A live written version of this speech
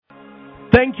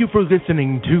Thank you for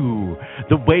listening to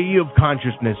The Way of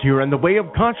Consciousness here on the Way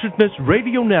of Consciousness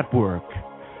Radio Network.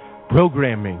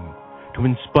 Programming to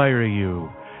inspire you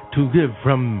to live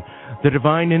from the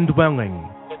divine indwelling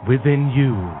within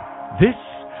you. This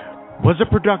was a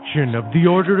production of the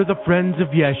Order of the Friends of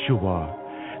Yeshua,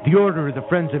 the Order of the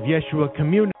Friends of Yeshua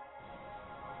community.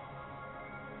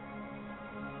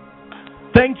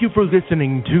 Thank you for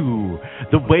listening to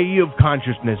The Way of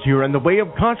Consciousness here on the Way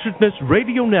of Consciousness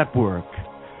Radio Network.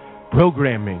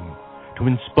 Programming to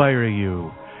inspire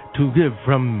you to live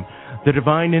from the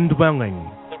divine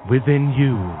indwelling within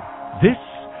you. This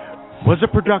was a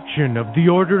production of the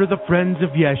Order of the Friends of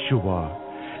Yeshua,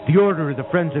 the Order of the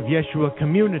Friends of Yeshua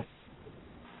community.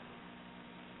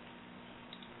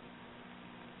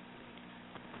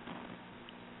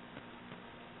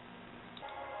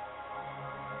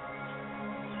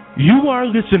 You are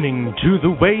listening to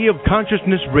the Way of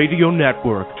Consciousness Radio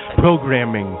Network,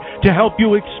 programming to help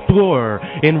you explore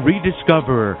and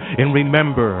rediscover and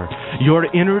remember your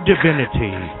inner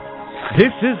divinity.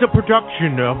 This is a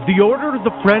production of the Order of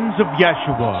the Friends of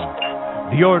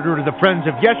Yeshua. The Order of the Friends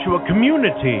of Yeshua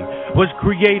community was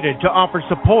created to offer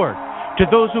support to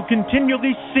those who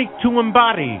continually seek to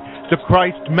embody the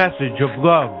Christ message of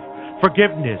love,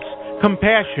 forgiveness,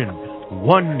 compassion,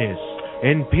 oneness,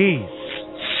 and peace.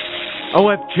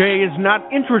 OFJ is not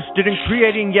interested in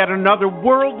creating yet another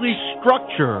worldly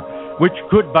structure which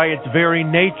could, by its very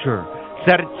nature,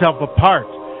 set itself apart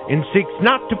and seeks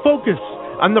not to focus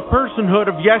on the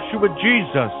personhood of Yeshua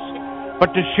Jesus,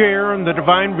 but to share in the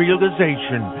divine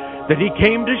realization that he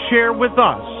came to share with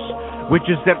us, which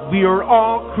is that we are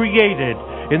all created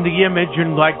in the image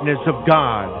and likeness of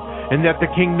God, and that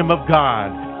the kingdom of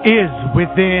God is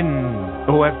within.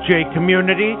 OFJ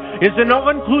Community is an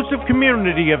all-inclusive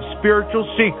community of spiritual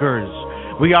seekers.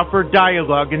 We offer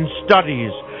dialogue and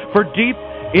studies for deep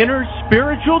inner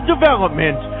spiritual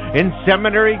development and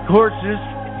seminary courses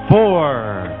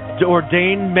for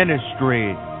ordained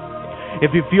ministry.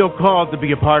 If you feel called to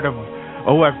be a part of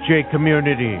OFJ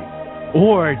Community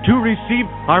or to receive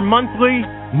our monthly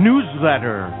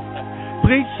newsletter,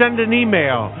 please send an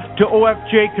email to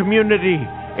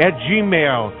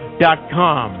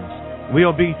ofjcommunity@gmail.com.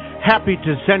 We'll be happy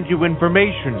to send you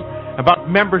information about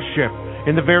membership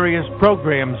in the various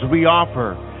programs we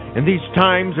offer. In these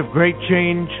times of great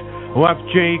change,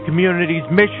 OFJ Community's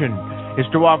mission is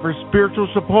to offer spiritual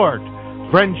support,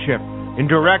 friendship, and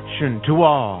direction to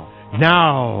all.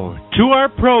 Now, to our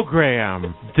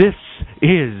program. This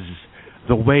is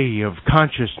The Way of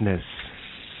Consciousness.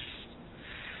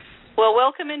 Well,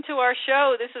 welcome into our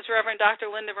show. This is Reverend Dr.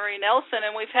 Linda Marie Nelson,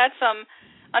 and we've had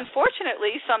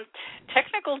unfortunately, some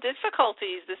technical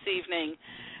difficulties this evening.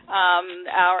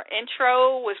 Our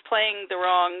intro was playing the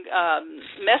wrong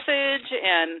message,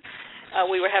 and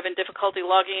we were having difficulty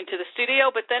logging into the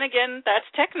studio. But then again, that's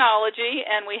technology,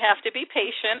 and we have to be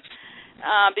patient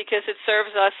because it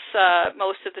serves us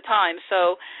most of the time.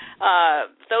 So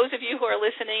those of you who are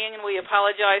listening, and we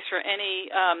apologize for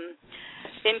any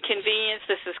inconvenience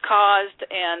this has caused,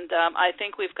 and I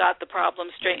think we've got the problem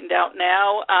straightened out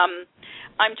now.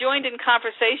 I'm joined in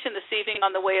conversation this evening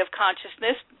on the Way of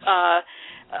Consciousness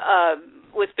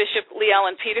with Bishop Lee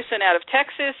Allen Peterson out of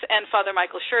Texas and Father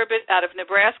Michael Sherbet out of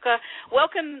Nebraska.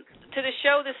 Welcome to the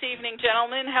show this evening,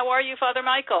 gentlemen. How are you, Father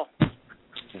Michael?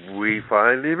 We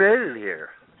finally made it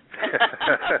here.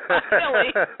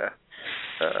 Really?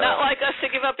 Not like us to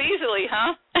give up easily,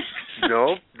 huh?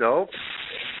 Nope.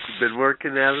 Been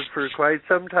working at it for quite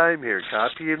some time here.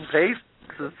 Copy and paste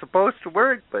is supposed to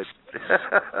work, but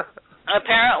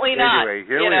apparently not. Anyway,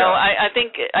 here we are. I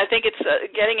think it's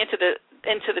getting into the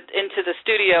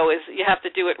studio is you have to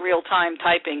do it real time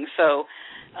typing. So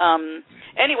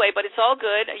anyway, but it's all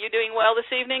good. Are you doing well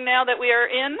this evening now that we are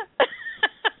in?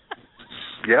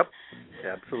 Yep,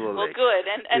 absolutely. Well, good.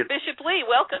 And Bishop Lee,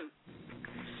 welcome.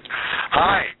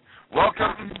 Hi,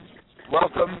 welcome,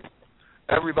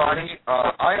 everybody.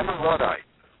 I am a Luddite.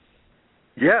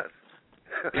 Yes.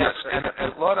 Yes, and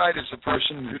a Luddite is a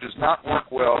person who does not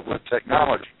work well with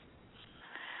technology.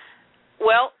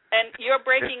 Well, and you're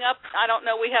breaking up. I don't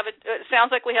know. It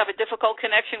sounds like we have a difficult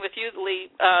connection with you, Lee.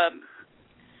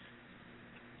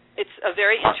 It's a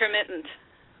very intermittent.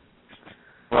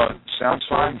 Well, it sounds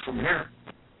fine from here.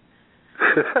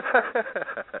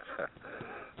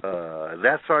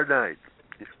 That's our night.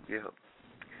 Yeah.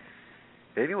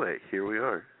 Anyway, here we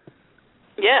are.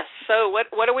 Yes. So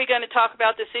what are we going to talk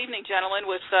about this evening, gentlemen,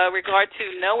 with regard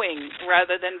to knowing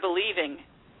rather than believing?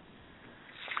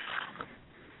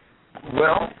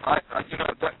 Well,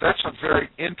 that's a very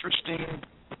interesting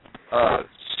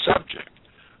subject,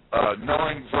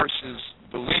 knowing versus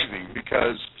believing,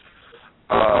 because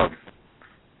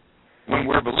when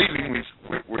we're believing, we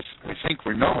think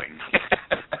we're knowing.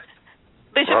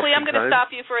 Bishop Lee, I'm going to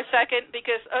stop you for a second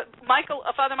because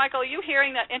Father Michael, are you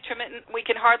hearing that intermittent? We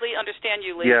can hardly understand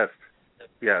you, Lee.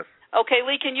 Yes. Okay,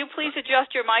 Lee, can you please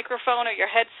adjust your microphone or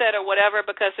your headset or whatever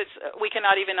because we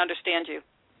cannot even understand you.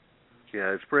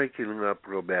 Yeah, it's breaking up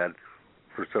real bad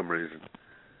for some reason.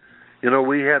 You know,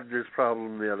 we had this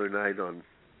problem the other night on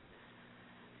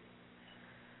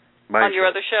your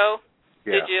other show?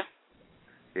 Yeah. Did you?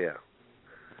 Yeah.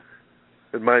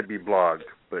 It might be blogged,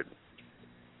 but...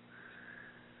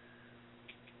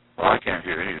 Well, I can't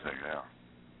hear anything now.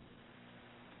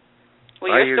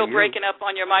 Well, you're still breaking up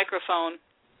on your microphone.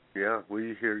 Yeah,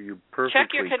 we hear you perfectly.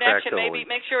 Check your connection. Maybe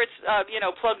make sure it's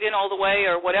plugged in all the way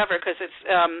or whatever, because it's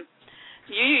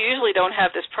you usually don't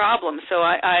have this problem. So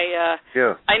I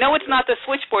know it's not the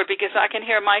switchboard because I can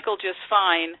hear Michael just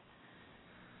fine,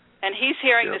 and he's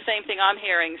hearing the same thing I'm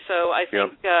hearing. So I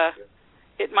think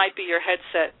it might be your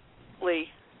headset,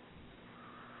 Lee.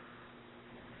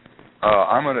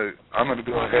 I'm gonna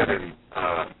go ahead and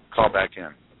call back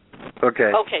in. Okay.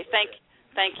 Okay.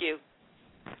 Thank you.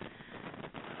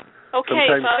 Okay,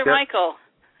 Father Michael.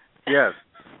 Yes.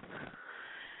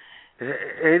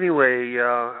 Anyway,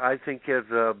 I think as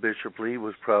Bishop Lee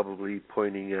was probably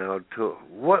pointing out,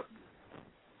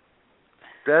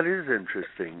 that is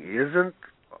interesting. Isn't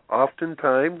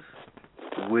oftentimes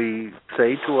we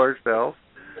say to ourselves,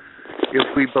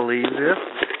 if we believe this,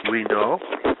 we know.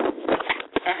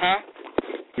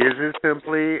 Is it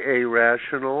simply a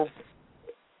rational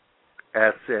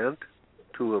assent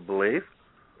to a belief?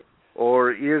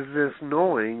 Or is this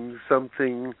knowing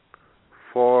something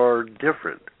far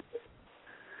different?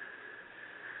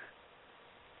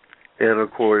 And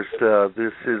of course,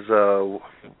 this is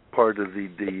part of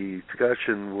the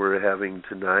discussion we're having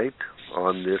tonight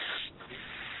on this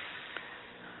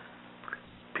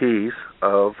piece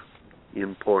of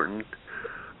important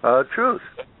truth.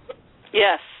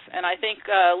 Yes, and I think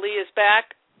Lee is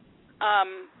back.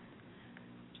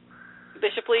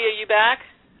 Bishop Lee, are you back?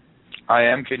 I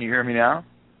am. Can you hear me now?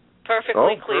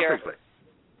 Perfectly clear. Perfectly.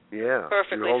 Yeah.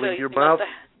 Perfectly. You're holding your mouth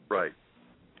right.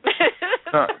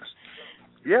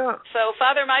 Yeah. So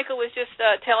Father Michael was just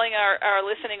telling our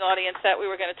listening audience that we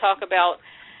were going to talk about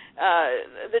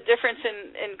the difference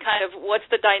in kind of what's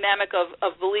the dynamic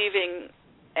of believing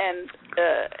and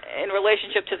in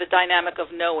relationship to the dynamic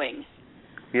of knowing.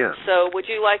 Yeah. So would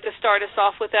you like to start us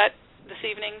off with that this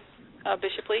evening,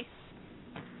 Bishop Lee?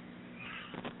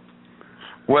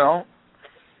 Well,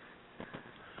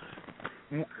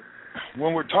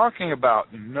 when we're talking about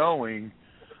knowing,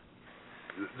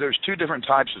 there's two different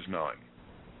types of knowing.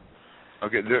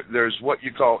 Okay, there's what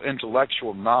you call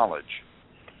intellectual knowledge.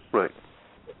 Right.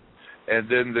 And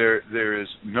then there is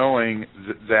knowing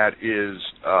that is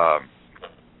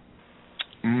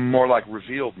more like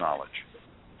revealed knowledge.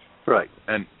 Right.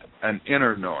 And an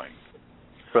inner knowing.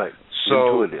 Right.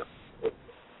 So, intuitive.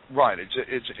 Right.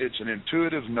 It's an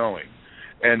intuitive knowing.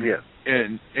 And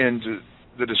in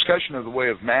the discussion of the way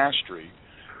of mastery,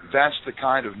 that's the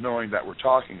kind of knowing that we're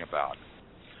talking about.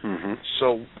 Mm-hmm.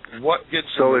 So what gets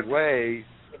in the way...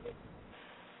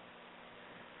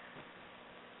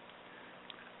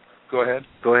 Go ahead.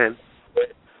 Go ahead.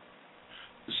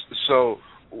 So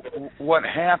what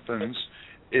happens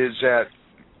is that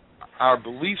our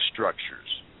belief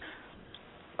structures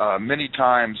many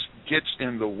times gets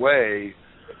in the way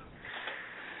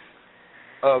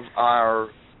of our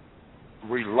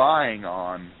relying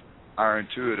on our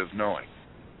intuitive knowing.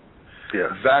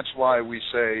 Yes. That's why we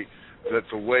say that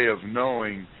the way of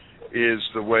knowing is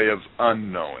the way of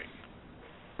unknowing.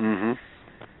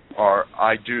 Mm-hmm. Or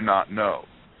I do not know.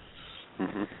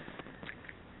 Mm-hmm.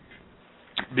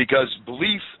 Because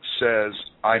belief says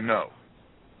I know.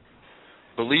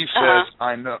 Belief says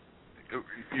I know.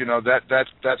 You know,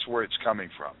 that's where it's coming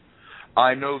from.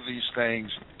 I know these things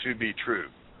to be true.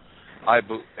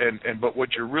 But what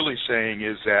you're really saying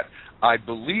is that I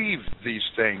believe these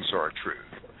things are true.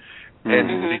 Mm-hmm.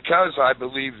 And because I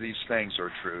believe these things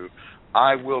are true,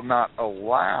 I will not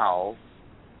allow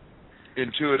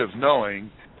intuitive knowing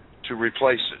to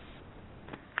replace it.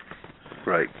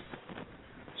 Right.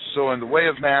 So in the way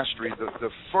of mastery, the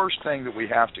first thing that we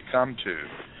have to come to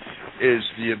is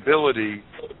the ability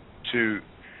to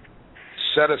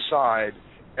set aside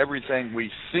everything we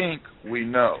think we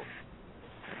know.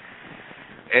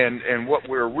 And what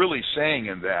we're really saying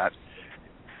in that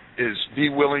is be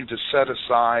willing to set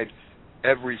aside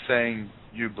everything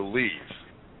you believe.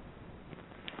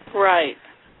 Right.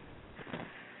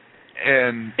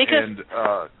 And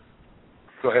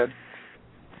go ahead.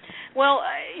 Well,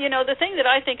 the thing that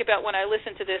I think about when I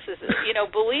listen to this is,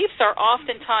 beliefs are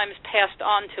oftentimes passed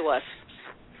on to us.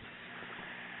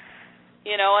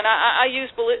 And I use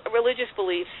religious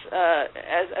beliefs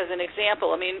as an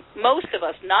example. I mean, most of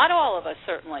us, not all of us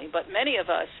certainly, but many of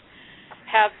us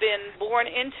have been born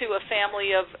into a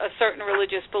family of a certain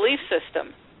religious belief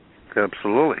system.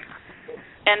 Absolutely.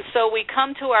 And so we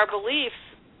come to our beliefs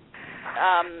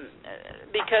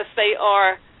because they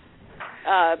are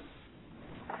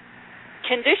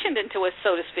conditioned into us,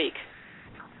 so to speak.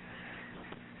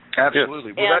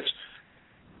 Absolutely. Well,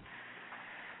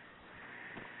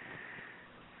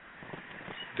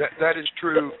 that is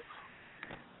true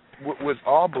with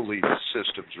all belief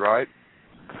systems, right?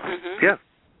 Mm-hmm. Yeah.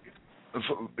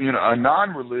 A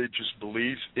non-religious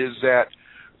belief is that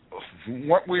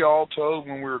what we all told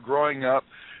when we were growing up,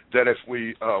 that if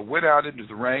we went out into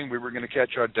the rain, we were going to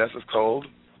catch our death of cold.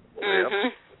 Mm-hmm.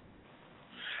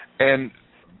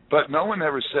 But no one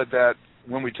ever said that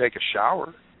when we take a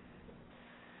shower.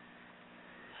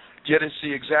 Yet it's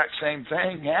the exact same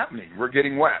thing happening. We're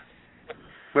getting wet.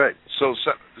 Right. So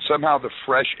somehow the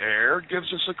fresh air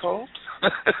gives us a cold.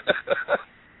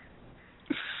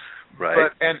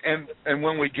 Right. But and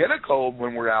when we get a cold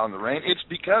when we're out in the rain, it's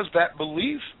because that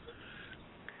belief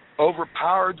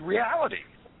overpowered reality.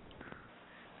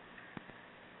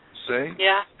 See?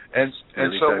 Yeah. And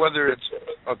so whether it's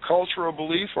a cultural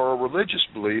belief or a religious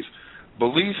belief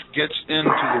gets in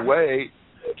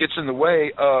the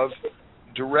way of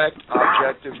direct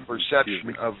objective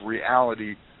perception of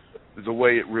reality the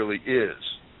way it really is.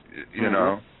 You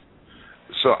know?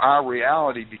 So our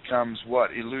reality becomes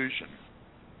what? Illusion.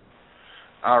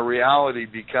 Our reality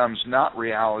becomes not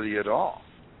reality at all.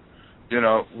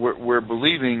 We're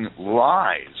believing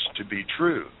lies to be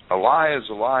true. A lie is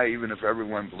a lie even if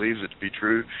everyone believes it to be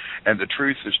true, and the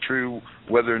truth is true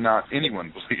whether or not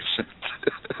anyone believes it.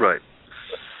 Right.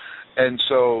 And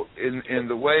so in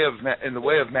the way of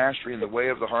mastery, in the way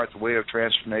of the heart, the way of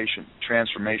transformation,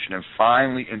 and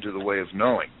finally into the way of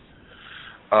knowing,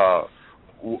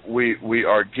 we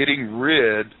are getting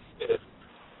rid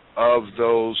of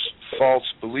those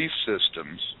false belief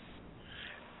systems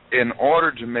in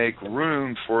order to make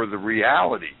room for the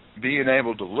reality, being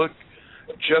able to look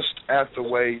just at the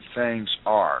way things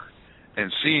are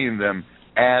and seeing them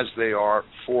as they are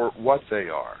for what they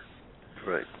are.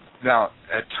 Right. Now,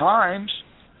 at times,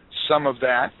 some of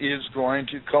that is going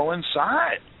to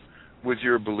coincide with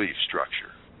your belief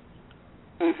structure.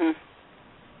 Mm-hmm.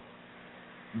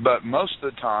 But most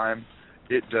of the time,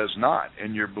 it does not,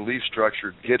 and your belief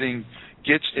structure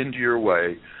gets into your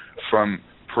way from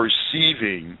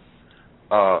perceiving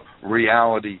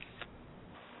reality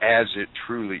as it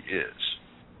truly is.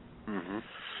 Mm-hmm.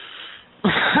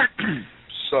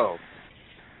 So,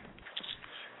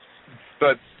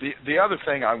 but the other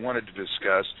thing I wanted to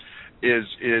discuss is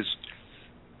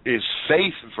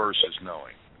faith versus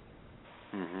knowing.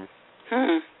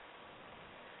 Mm-hmm.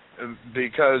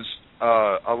 Because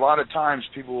a lot of times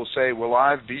people will say, well,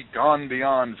 I've gone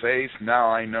beyond faith, now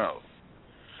I know.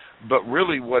 But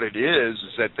really what it is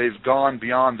that they've gone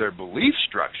beyond their belief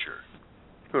structure.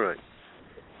 Right.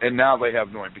 And now they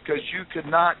have knowing. Because you could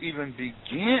not even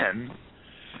begin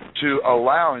to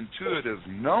allow intuitive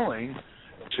knowing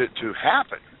to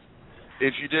happen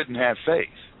if you didn't have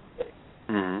faith.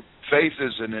 Mm-hmm. Faith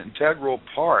is an integral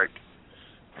part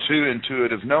to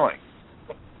intuitive knowing.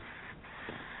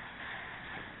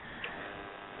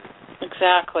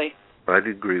 Exactly. I'd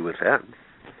agree with that.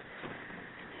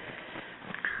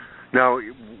 Now,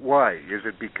 why? Is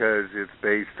it because it's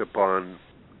based upon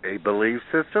a belief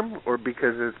system or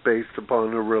because it's based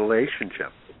upon a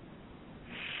relationship?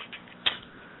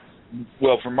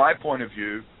 Well, from my point of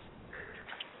view,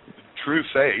 true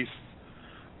faith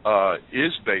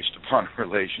is based upon a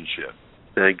relationship.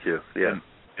 Thank you. Yeah.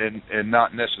 And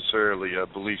not necessarily a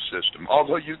belief system.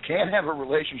 Although you can have a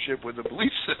relationship with a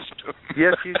belief system.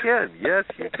 Yes, you can. Yes,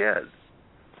 you can.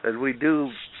 And we do.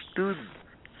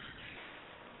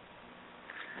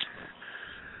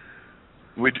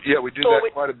 We do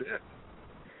that quite a bit.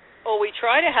 Well, we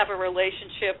try to have a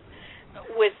relationship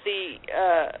with the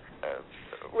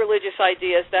religious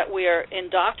ideas that we are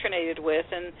indoctrinated with,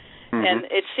 and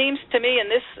it seems to me in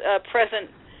this present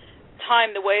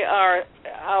time, the way our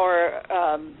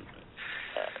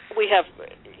we have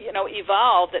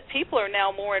evolved, that people are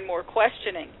now more and more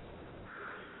questioning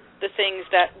the things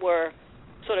that were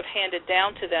sort of handed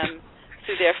down to them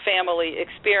through their family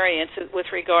experience with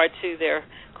regard to their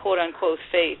quote-unquote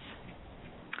faith.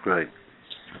 Right.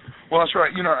 Well, that's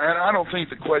right. And I don't think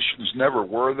the questions never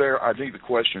were there. I think the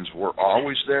questions were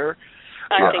always there.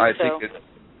 I think so.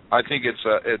 I think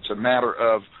it's a matter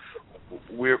of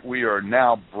we are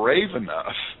now brave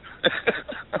enough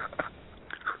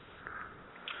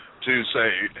to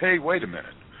say, hey, wait a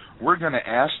minute, we're going to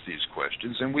ask these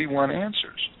questions and we want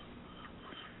answers.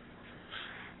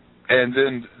 And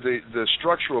then the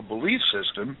structural belief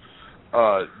system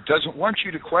doesn't want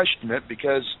you to question it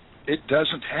because it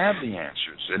doesn't have the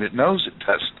answers, and it knows it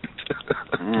doesn't.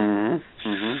 Mm-hmm.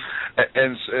 Mm-hmm.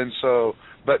 And so,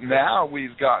 but now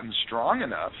we've gotten strong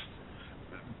enough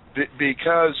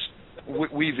because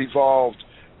we've evolved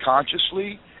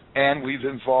consciously, and we've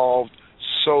evolved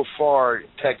so far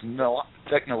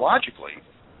technologically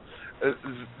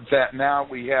that now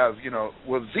we have,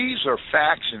 well, these are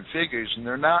facts and figures, and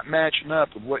they're not matching up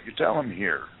with what you're telling me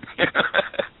here.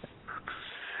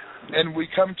 And we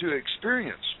come to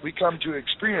experience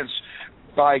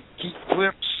by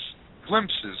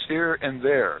glimpses here and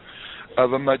there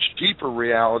of a much deeper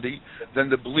reality than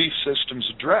the belief systems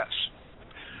address.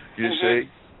 You see?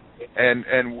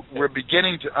 And we're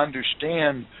beginning to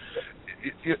understand,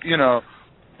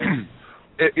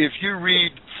 if you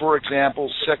read, for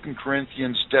example, 2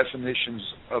 Corinthians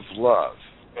definitions of love,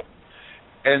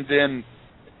 and then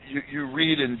you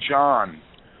read in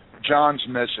John's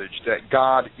message that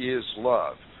God is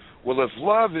love. Well, if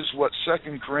love is what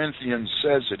 2 Corinthians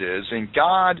says it is, and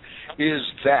God is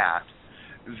that,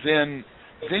 then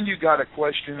you got to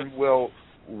question, well,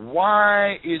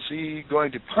 why is he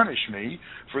going to punish me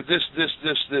for this,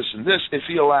 and this if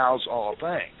he allows all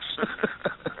things?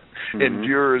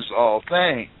 Endures all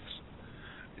things.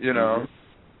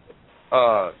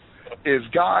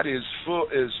 If God is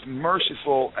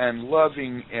merciful and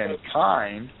loving and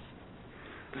kind,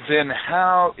 then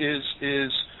how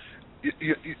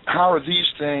are these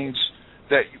things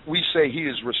that we say he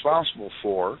is responsible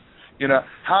for?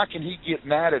 How can he get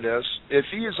mad at us if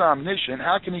he is omniscient?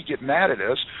 How can he get mad at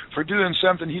us for doing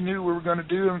something he knew we were going to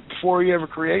do before he ever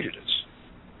created us?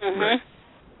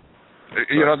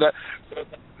 That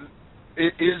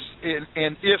it is,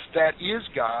 and if that is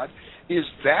God, is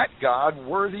that God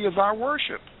worthy of our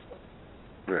worship?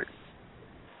 Right.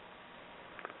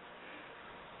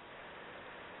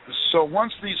 So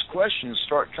once these questions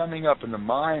start coming up in the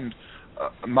minds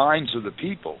of the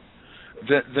people,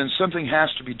 then something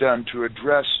has to be done to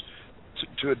address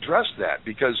that,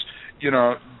 because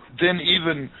then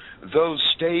even those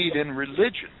stayed in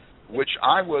religion, which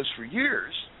I was for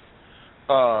years,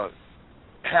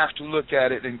 have to look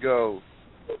at it and go,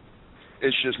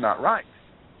 it's just not right.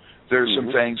 There's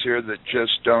some things here that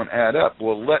just don't add up.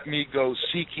 Well, let me go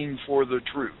seeking for the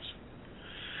truth.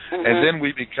 And then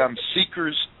we become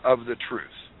seekers of the truth.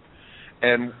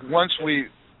 And once we,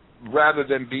 rather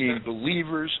than being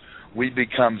believers, we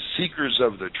become seekers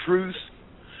of the truth,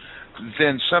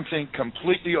 then something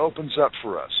completely opens up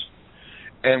for us.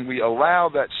 And we allow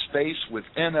that space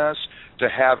within us to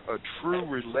have a true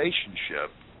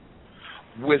relationship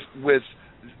with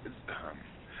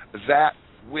that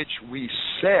which we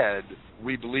said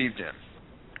we believed in.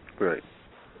 Right.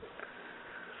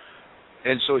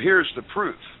 And so here's the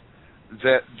proof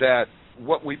that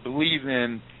what we believe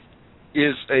in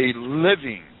is a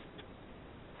living,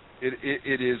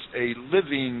 it is a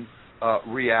living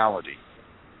reality.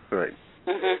 Right.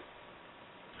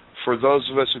 For those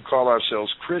of us who call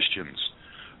ourselves Christians,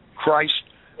 Christ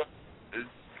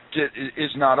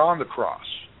is not on the cross.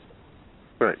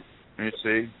 Right. You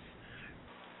see?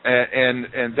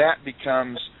 And that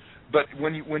becomes, but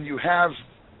when you have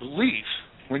belief,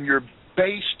 when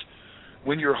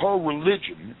your whole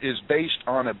religion is based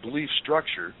on a belief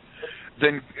structure,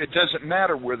 then it doesn't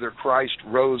matter whether Christ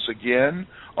rose again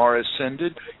or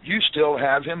ascended, you still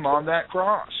have him on that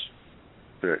cross.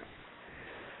 Right.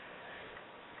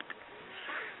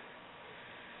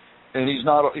 And he's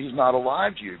not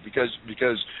alive to you because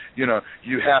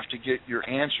you have to get your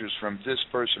answers from this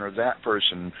person or that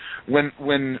person. When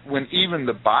even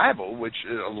the Bible, which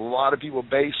a lot of people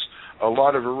base a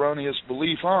lot of erroneous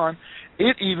belief on,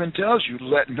 it even tells you,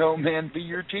 let no man be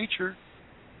your teacher.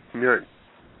 Right.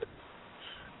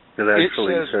 It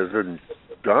actually says in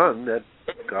John that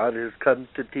God has come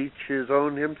to teach his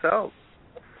own himself.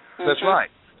 That's right.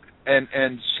 And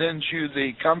sends you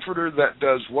the Comforter that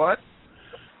does what?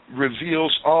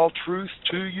 Reveals all truth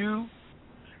to you.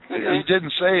 He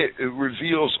didn't say it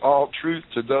reveals all truth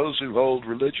to those who hold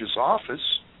religious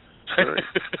office. Right.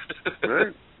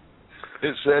 Right.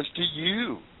 It says to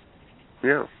you.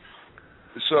 Yeah.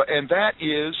 So, and that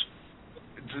is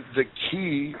the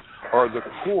key or the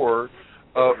core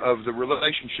of the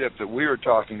relationship that we are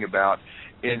talking about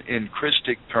in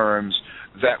Christic terms,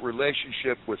 that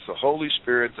relationship with the Holy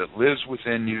Spirit that lives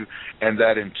within you and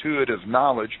that intuitive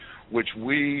knowledge which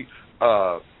we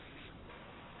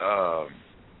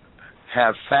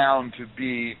have found to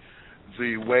be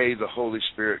the way the Holy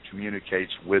Spirit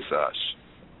communicates with us.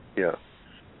 Yeah.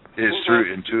 Is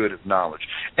through intuitive knowledge.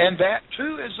 And that,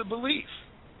 too, is a belief.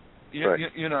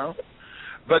 You know?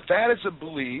 But that is a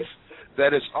belief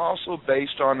that is also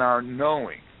based on our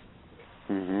knowing.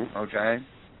 Okay?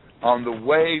 On the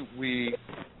way we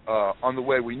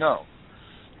know.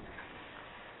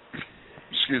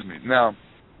 Excuse me. Now,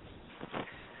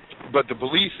 but the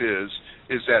belief is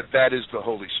that is the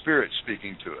Holy Spirit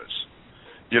speaking to us.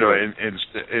 You know,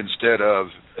 instead of,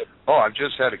 I've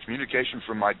just had a communication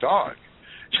from my dog.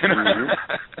 You know?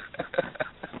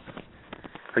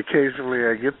 Occasionally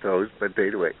I get those, but they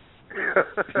wait.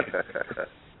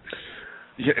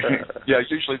 Yeah,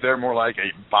 usually they're more like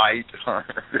a bite or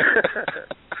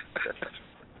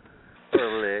a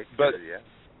lick. But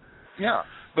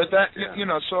but that you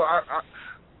know, so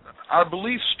our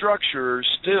belief structure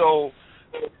still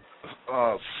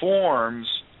forms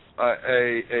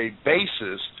a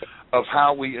basis of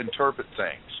how we interpret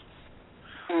things.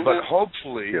 But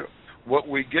hopefully, what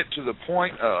we get to the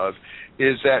point of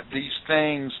is that these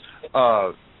things,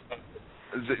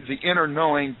 the inner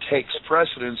knowing takes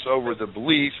precedence over the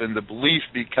belief, and the belief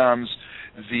becomes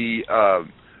the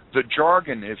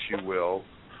jargon, if you will,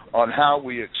 on how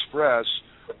we express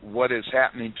what is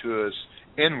happening to us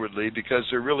inwardly, because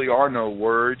there really are no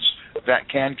words that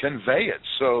can convey it.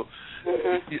 So,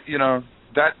 you know,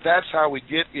 that's how we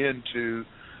get into,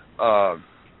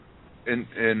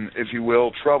 in if you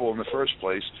will, trouble in the first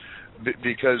place,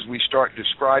 because we start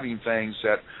describing things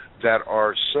that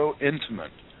are so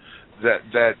intimate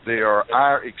that they are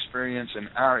our experience and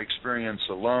our experience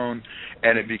alone,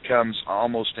 and it becomes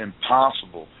almost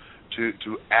impossible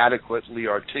to adequately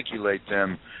articulate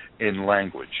them in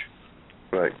language.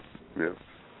 Right. Yeah.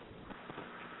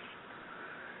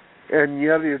 And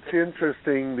yet it's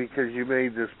interesting because you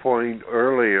made this point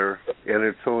earlier, and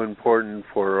it's so important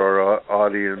for our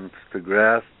audience to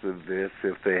grasp this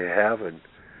if they haven't,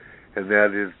 and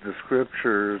that is the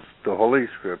Scriptures, the Holy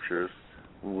Scriptures,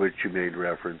 which you made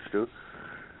reference to,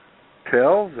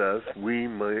 tells us we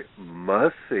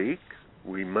must seek,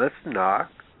 we must knock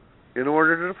in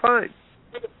order to find.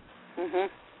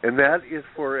 And that is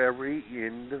for every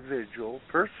individual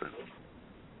person.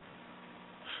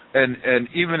 And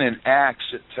even in Acts,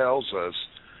 it tells us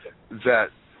that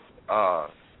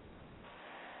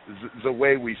the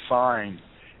way we find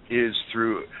is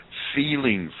through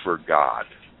feeling for God.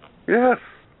 Yes.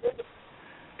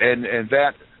 And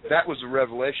that was a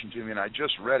revelation to me, and I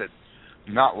just read it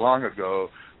not long ago,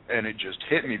 and it just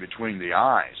hit me between the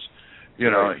eyes. You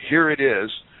know, here it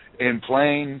is in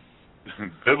plain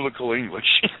biblical English.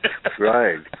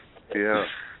 Right. Yeah.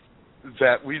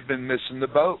 That we've been missing the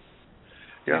boat.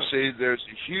 Yeah. You see, there's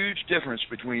a huge difference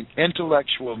between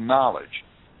intellectual knowledge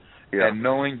and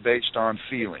knowing based on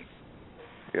feeling.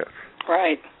 Yes.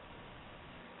 Right.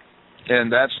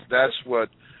 And that's what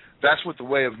the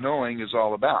way of knowing is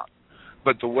all about.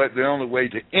 But the only way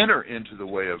to enter into the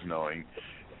way of knowing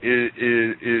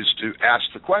is to ask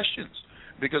the questions.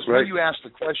 Because when you ask the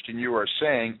question, you are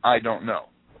saying, I don't know.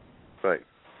 Right.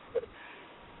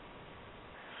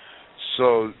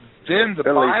 So then the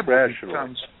Bible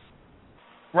becomes...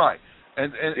 Right.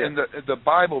 And the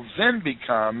Bible then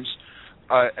becomes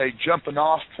a jumping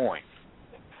off point.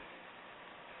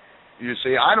 You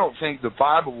see, I don't think the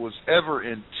Bible was ever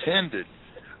intended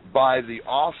by the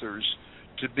authors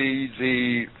to be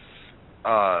the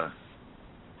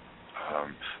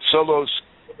solo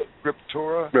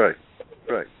scriptura. Right.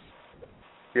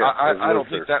 Yeah, I don't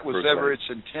think that was ever its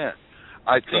intent.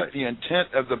 I think the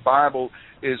intent of the Bible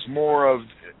is more of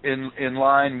in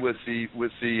line with the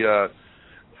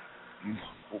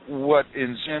what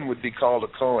in Zen would be called a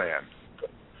koan.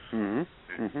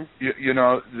 You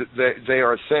know, they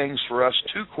are things for us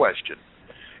to question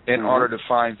in order to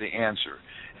find the answer,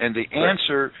 and the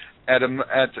answer at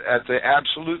the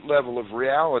absolute level of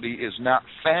reality is not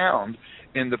found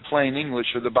in the plain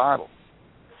English of the Bible.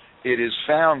 It is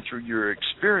found through your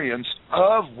experience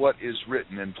of what is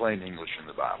written in plain English in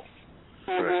the Bible.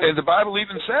 And the Bible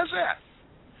even says that.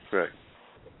 Right.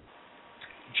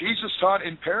 Jesus taught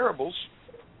in parables,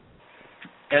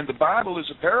 and the Bible is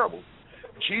a parable.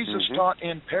 Jesus taught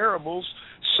in parables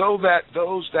so that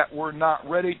those that were not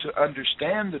ready to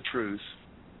understand the truth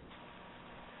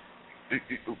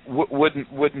wouldn't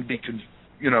really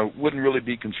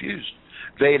be confused.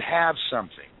 They'd have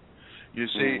something. You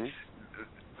see,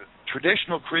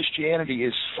 traditional Christianity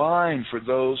is fine for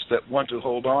those that want to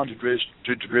hold on to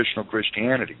traditional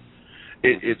Christianity.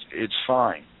 It's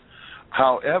fine.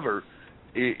 However,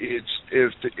 it's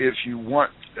if you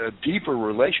want a deeper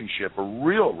relationship, a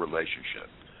real relationship,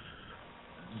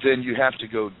 then you have to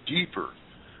go deeper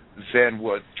than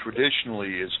what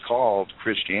traditionally is called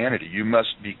Christianity. You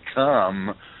must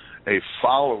become a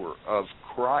follower of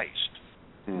Christ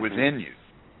within you,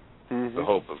 the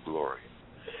hope of glory,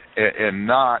 and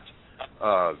not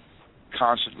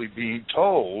constantly being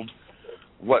told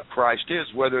what Christ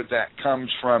is, whether that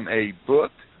comes from a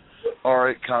book or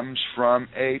it comes from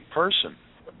a person.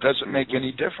 Doesn't make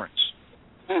any difference.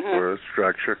 Or a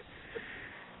structure.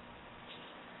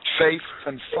 Faith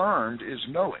confirmed is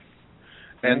knowing,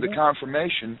 and the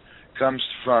confirmation comes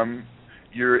from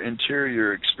your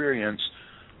interior experience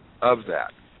of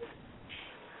that.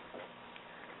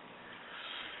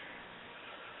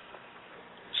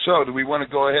 So, do we want to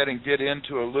go ahead and get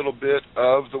into a little bit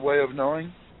of the way of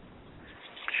knowing?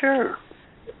 Sure.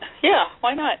 Yeah,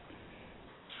 why not?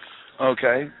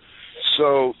 Okay.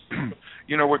 So,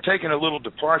 we're taking a little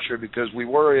departure because we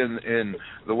were in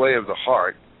the way of the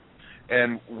heart.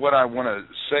 And what I want to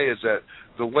say is that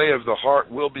the way of the heart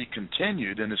will be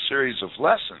continued in a series of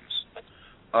lessons.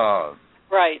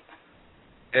 Right.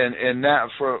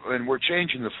 And we're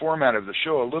changing the format of the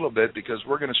show a little bit because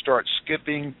we're going to start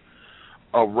skipping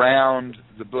around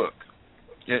the book,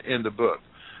 in the book.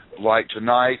 Like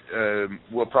tonight,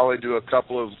 we'll probably do a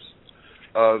couple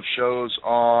of shows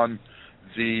on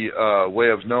the way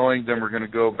of knowing. Then we're going to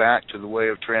go back to the way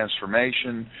of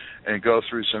transformation and go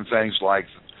through some things like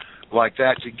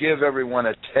that to give everyone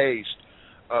a taste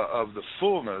of the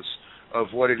fullness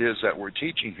of what it is that we're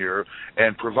teaching here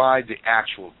and provide the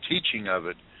actual teaching of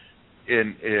it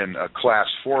in a class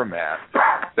format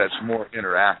that's more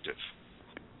interactive.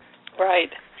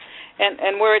 Right.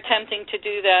 And we're attempting to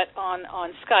do that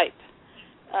on Skype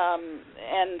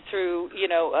and through,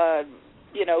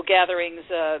 gatherings,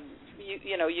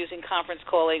 using conference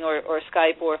calling or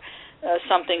Skype or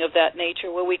something of that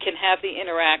nature where we can have the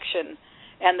interaction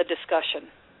and the discussion.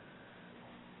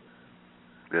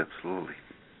 Absolutely.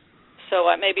 So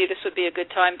maybe this would be a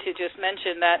good time to just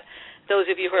mention that those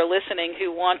of you who are listening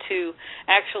who want to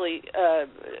actually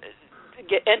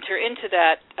enter into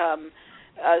that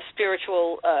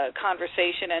spiritual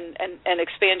conversation and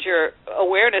expand your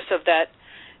awareness of that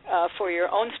for your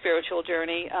own spiritual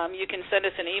journey, you can send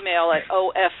us an email at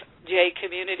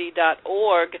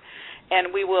ofjcommunity.org,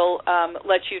 and we will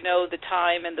let you know the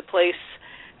time and the place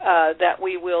that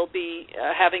we will be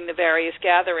having the various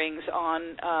gatherings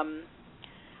on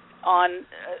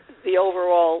the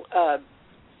overall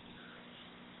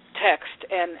text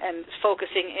and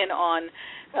focusing in on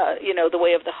the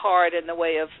way of the heart and the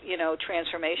way of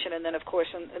transformation, and then of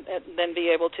course and then be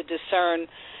able to discern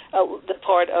the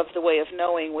part of the way of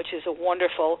knowing, which is a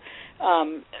wonderful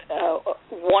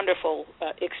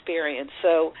experience.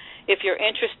 So if you're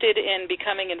interested in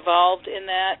becoming involved in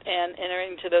that and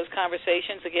entering into those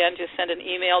conversations, again, just send an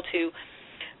email to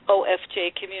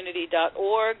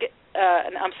ofjcommunity.org.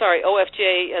 I'm sorry,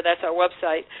 OFJ, that's our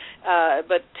website,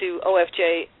 but to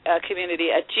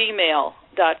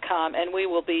ofjcommunity@gmail.com, and we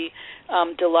will be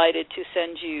delighted to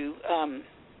send you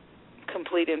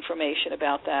complete information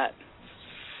about that.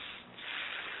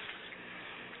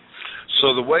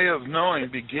 So the way of knowing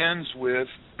begins with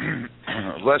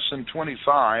lesson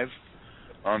 25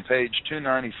 on page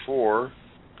 294,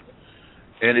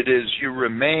 and it is, you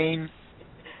remain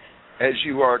as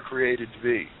you are created to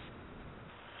be.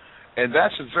 And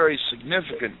that's a very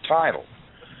significant title.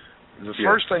 The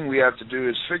first thing we have to do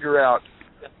is figure out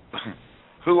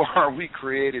who are we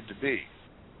created to be,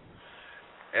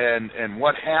 and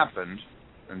what happened,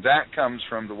 and that comes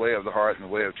from the way of the heart and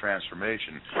the way of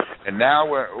transformation. And now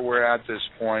we're at this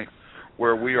point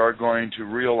where we are going to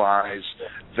realize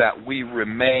that we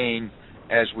remain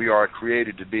as we are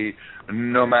created to be,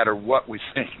 no matter what we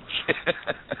think.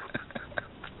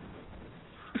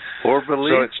 Or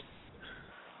believe.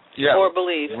 Or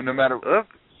believe. No matter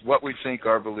what we think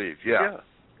or believe. Yeah.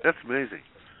 That's amazing.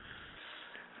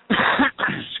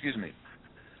 Excuse me.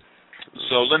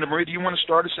 So, Linda Marie, do you want to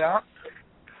start us out?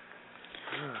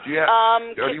 Do you or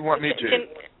do you want me to?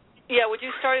 Would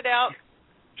you start it out?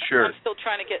 Sure. I'm still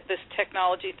trying to get this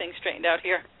technology thing straightened out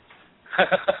here.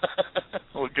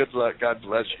 Well, good luck. God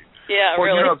bless you. Yeah, well,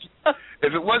 really.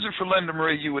 If it wasn't for Linda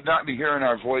Marie, you would not be hearing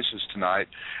our voices tonight.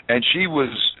 And she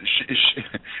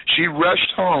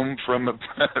rushed home from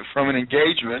an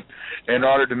engagement in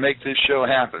order to make this show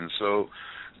happen. So,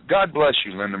 God bless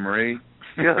you, Linda Marie.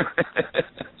 Yeah.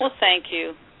 Well, thank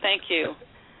you. Thank you.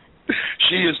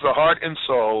 She is the heart and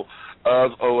soul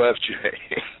of OFJ.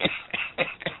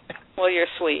 Well, you're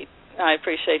sweet. I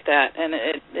appreciate that, and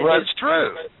it's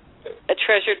true. A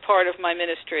treasured part of my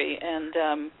ministry, and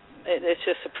it's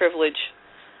just a privilege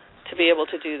to be able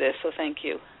to do this. So, thank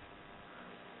you.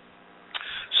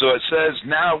 So it says,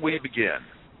 now we begin.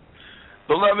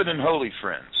 Beloved and holy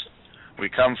friends, we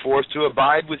come forth to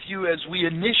abide with you as we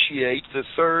initiate the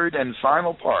third and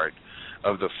final part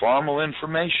of the formal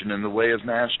information in the way of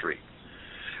mastery.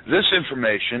 This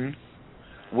information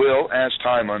will, as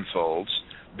time unfolds,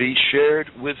 be shared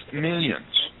with millions.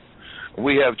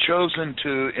 We have chosen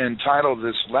to entitle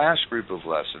this last group of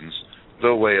lessons,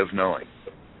 The Way of Knowing.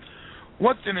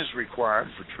 What then is required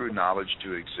for true knowledge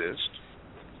to exist?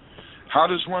 How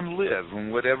does one live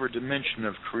in whatever dimension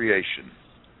of creation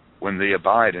when they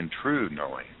abide in true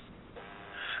knowing?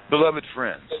 Beloved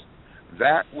friends,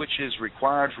 that which is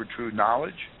required for true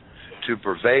knowledge to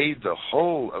pervade the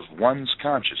whole of one's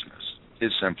consciousness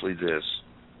is simply this.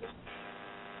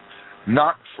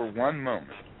 Not for one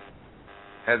moment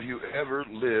have you ever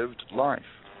lived life.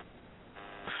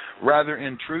 Rather,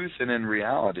 in truth and in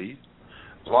reality,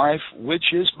 life, which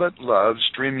is but love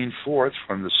streaming forth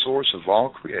from the source of all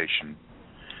creation,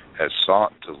 has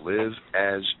sought to live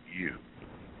as you.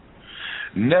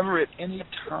 Never at any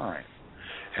time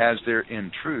has there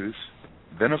in truth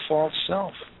been a false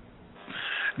self.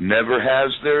 Never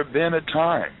has there been a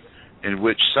time in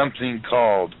which something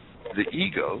called the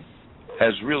ego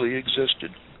has really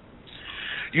existed.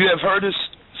 You have heard us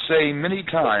say many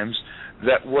times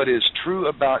that what is true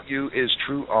about you is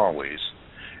true always,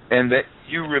 and that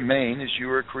you remain as you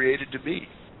were created to be,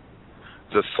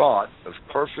 the thought of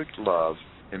perfect love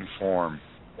in form.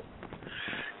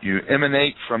 You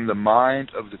emanate from the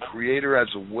mind of the Creator as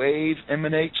a wave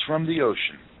emanates from the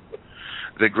ocean.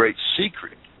 The great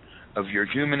secret of your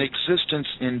human existence,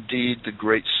 indeed the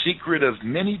great secret of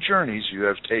many journeys you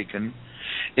have taken,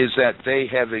 is that they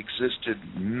have existed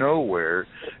nowhere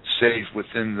save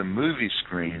within the movie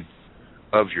screen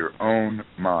of your own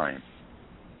mind.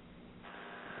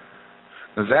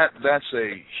 That's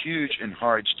a huge and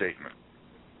hard statement.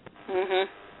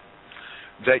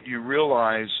 Mm-hmm. That you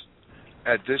realize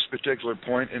at this particular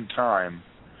point in time,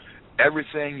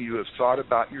 everything you have thought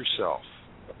about yourself,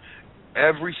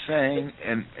 everything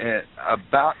and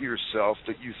about yourself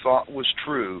that you thought was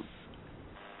true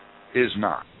is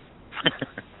not.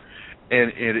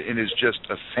 And it is just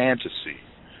a fantasy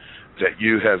that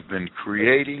you have been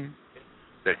creating,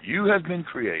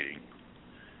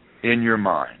 in your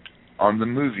mind, on the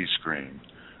movie screen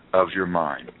of your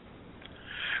mind.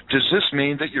 Does this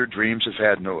mean that your dreams have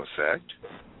had no effect?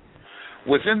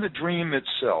 Within the dream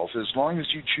itself, as long as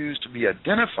you choose to be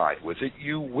identified with it,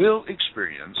 you will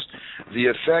experience the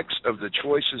effects of the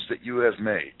choices that you have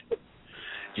made.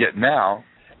 Yet now,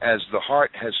 as the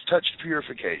heart has touched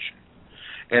purification,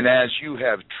 and as you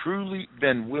have truly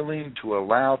been willing to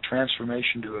allow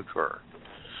transformation to occur,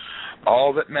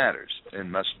 all that matters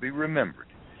and must be remembered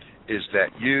is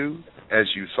that you, as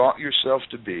you thought yourself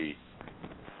to be,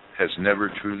 has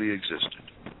never truly existed.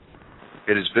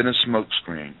 It has been a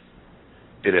smokescreen.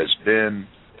 It has been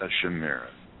a chimera.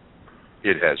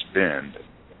 It has been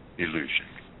illusion.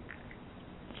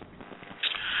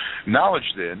 Knowledge,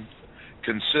 then,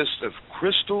 consists of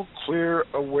crystal clear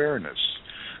awareness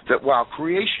that while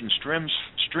creation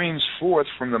streams forth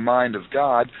from the mind of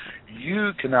God,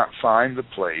 you cannot find the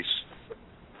place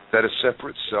that a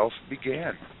separate self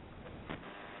began.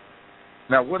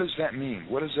 Now, what does that mean?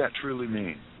 What does that truly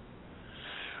mean?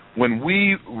 When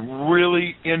we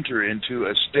really enter into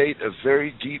a state of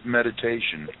very deep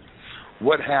meditation,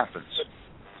 what happens?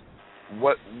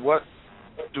 What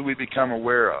do we become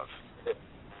aware of?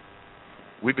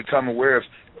 We become aware of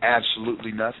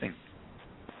absolutely nothing.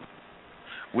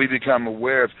 We become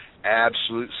aware of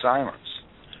absolute silence,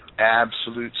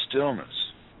 absolute stillness.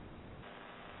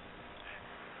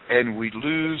 And we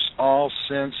lose all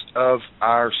sense of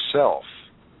ourself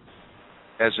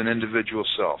as an individual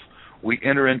self. We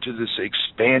enter into this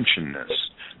expansionness,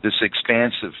 this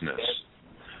expansiveness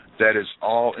that is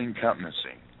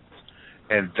all-encompassing.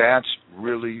 And that's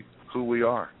really who we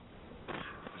are.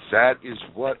 That is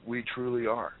what we truly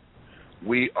are.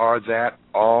 We are that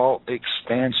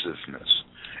all-expansiveness.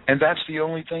 And that's the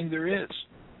only thing there is.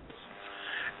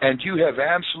 And you have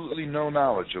absolutely no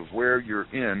knowledge of where your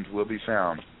end will be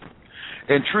found.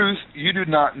 In truth, you do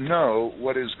not know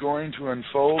what is going to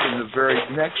unfold in the very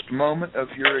next moment of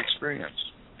your experience.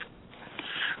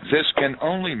 This can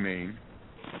only mean,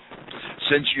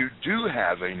 since you do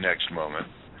have a next moment,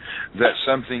 that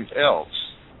something else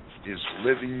is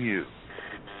living you.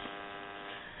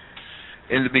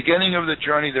 In the beginning of the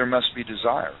journey, there must be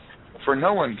desire, for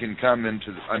no one can come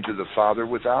unto the Father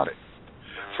without it.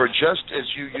 For just as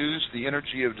you use the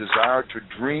energy of desire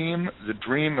to dream the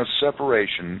dream of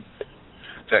separation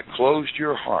that closed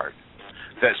your heart,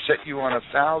 that set you on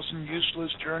 1,000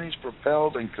 useless journeys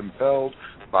propelled and compelled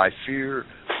by fear,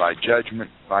 by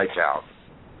judgment, by doubt.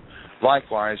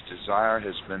 Likewise, desire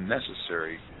has been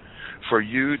necessary for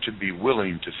you to be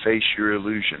willing to face your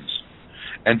illusions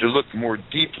and to look more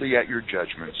deeply at your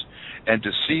judgments and to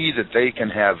see that they can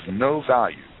have no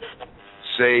value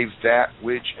save that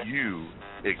which you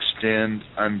extend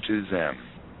unto them.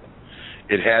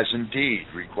 It has indeed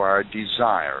required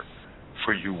desire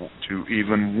for you to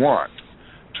even want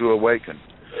to awaken.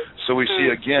 So we see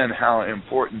again how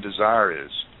important desire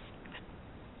is.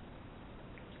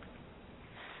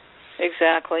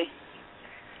 Exactly.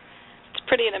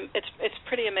 It's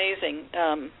pretty amazing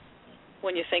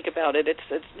when you think about it.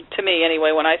 It's to me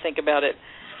anyway. When I think about it,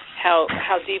 how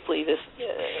deeply this,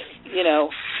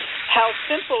 how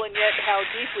simple and yet how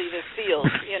deeply this feels.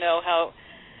 How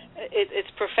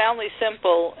it's profoundly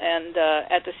simple, and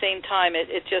at the same time,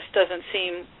 it just doesn't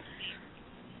seem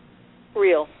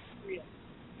real.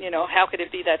 How could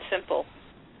it be that simple?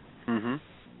 Mm-hmm.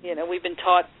 We've been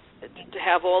taught to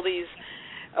have all these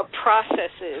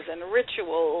processes and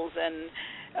rituals and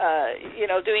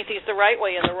doing things the right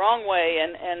way and the wrong way,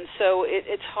 and so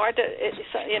it's hard to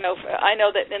I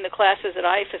know that in the classes that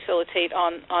I facilitate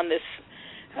on this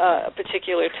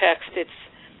particular text, it's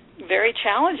very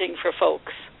challenging for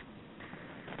folks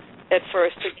at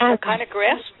first to kind of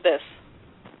grasp this.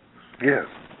 Yes.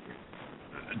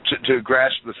 To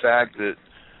grasp the fact that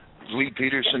Lee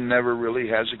Peterson never really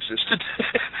has existed,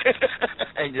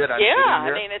 and yet I'm sitting here.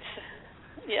 I mean, it's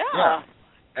yeah.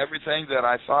 Everything that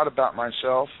I thought about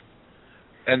myself,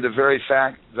 and the very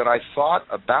fact that I thought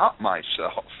about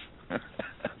myself,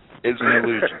 is an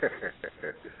illusion.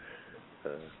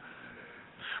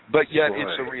 But yet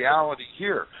it's a reality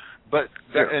here.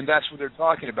 And that's what they're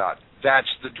talking about. That's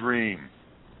the dream.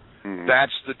 Mm-hmm.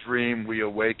 That's the dream we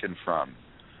awaken from.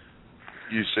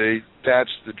 You see, that's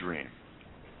the dream.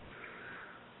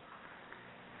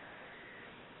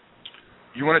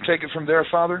 You want to take it from there,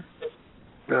 Father?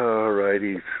 All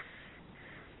righty.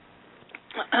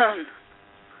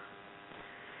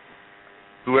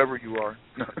 Whoever you are.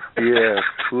 Yes,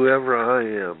 whoever I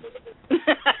am.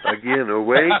 Again,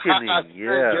 awakening,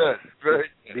 yes. Very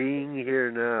good. Being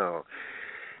here now.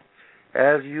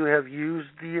 As you have used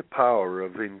the power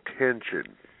of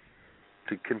intention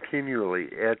to continually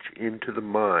etch into the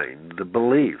mind the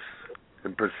beliefs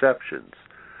and perceptions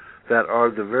that are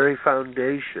the very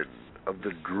foundation of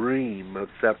the dream of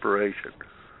separation,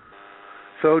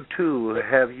 so too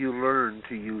have you learned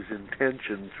to use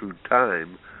intention through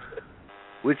time,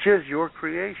 which is your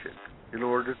creation, in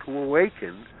order to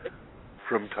awaken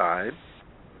from time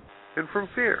and from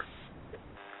fear.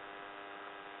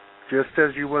 Just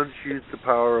as you once used the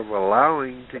power of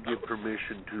allowing to give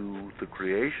permission to the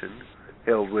creation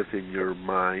held within your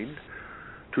mind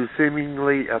to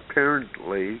seemingly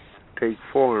apparently take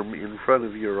form in front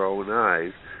of your own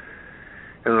eyes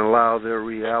and allow their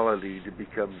reality to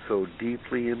become so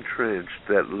deeply entrenched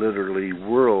that literally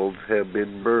worlds have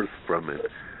been birthed from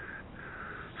it,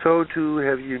 so too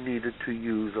have you needed to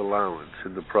use allowance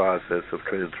in the process of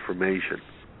transformation.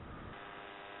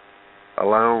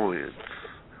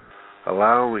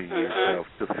 Allowing yourself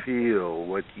to feel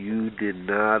what you did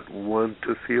not want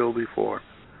to feel before,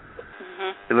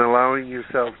 and allowing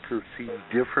yourself to see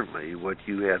differently what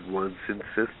you had once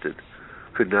insisted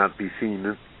could not be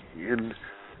seen in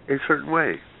a certain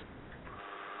way.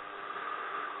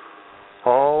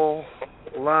 All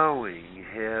allowing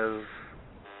has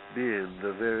been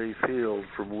the very field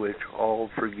from which all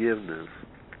forgiveness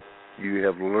you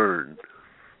have learned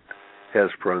has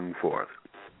sprung forth.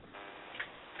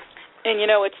 And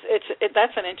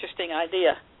that's an interesting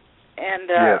idea, and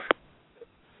yes.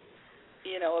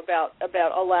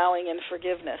 About allowing and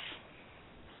forgiveness.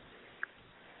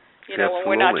 Absolutely. When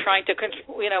we're not trying to,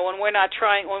 when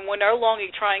we're no longer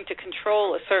trying to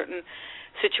control a certain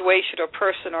situation or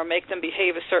person or make them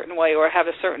behave a certain way or have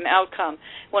a certain outcome,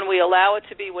 when we allow it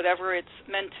to be whatever it's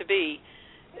meant to be,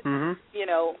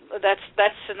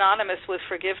 that's synonymous with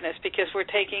forgiveness, because we're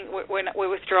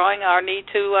withdrawing our need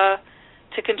to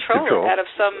control it out of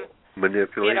some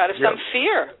manipulate, out of some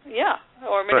fear,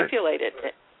 or manipulate it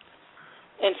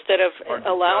instead of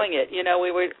allowing it.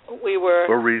 We were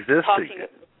or resisting talking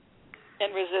it.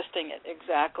 And resisting it,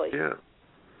 exactly. Yeah.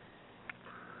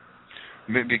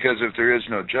 Because if there is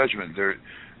no judgment, there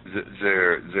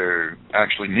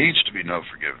actually needs to be no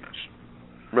forgiveness.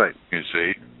 Right. You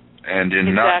see, and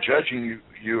in not judging,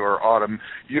 you are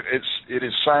it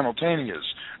is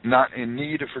simultaneous, not in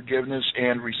need of forgiveness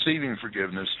and receiving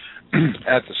forgiveness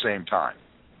at the same time.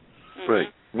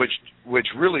 Right. Which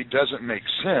really doesn't make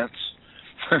sense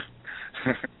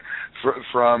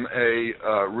from a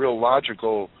real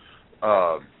logical,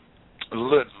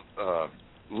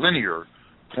 linear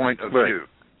point of view.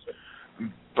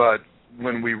 But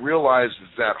when we realize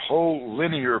that whole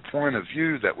linear point of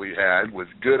view that we had with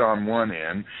good on one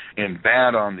end and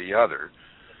bad on the other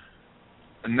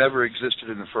never existed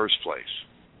in the first place,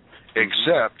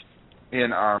 except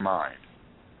in our mind.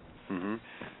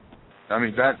 I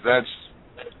mean,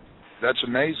 that's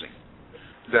amazing.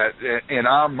 That in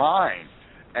our mind,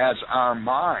 as our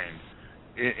mind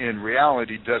in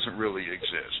reality doesn't really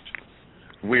exist.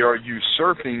 We are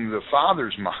usurping the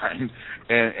Father's mind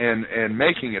and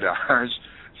making it ours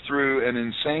through an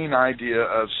insane idea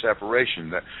of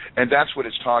separation. And that's what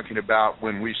it's talking about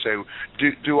when we say,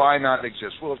 do I not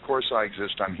exist? Well, of course I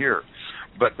exist. I'm here.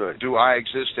 But do I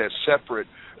exist as separate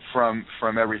from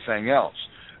everything else?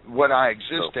 What I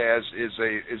exist as is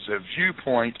a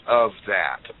viewpoint of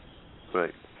that.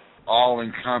 Right.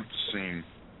 All-encompassing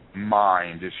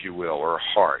mind, if you will, or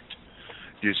heart.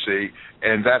 You see,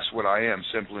 and that's what I am,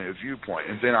 simply a viewpoint.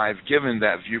 And then I've given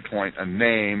that viewpoint a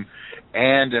name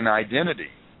and an identity.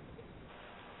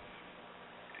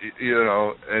 You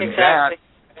know, and exactly.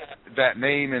 that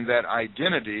name and that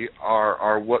identity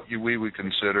are what we would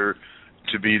consider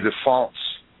to be the false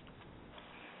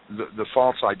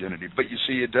identity. But you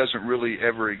see, it doesn't really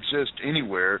ever exist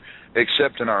anywhere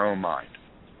except in our own mind.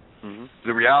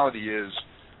 The reality is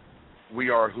we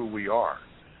are who we are,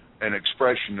 an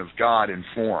expression of God in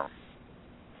form.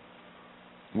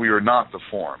 We are not the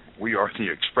form. We are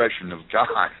the expression of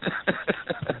God.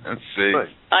 See?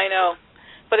 I know.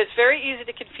 But it's very easy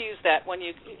to confuse that when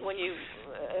you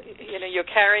you're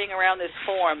carrying around this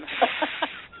form.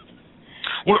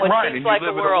 Well, right, and you like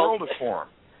live in a world of form.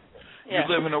 Yeah.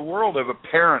 You live in a world of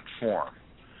apparent form.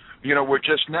 You know, we're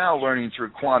just now learning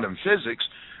through quantum physics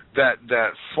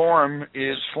that form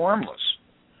is formless.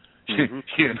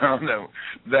 You know,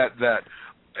 that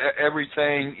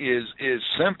everything is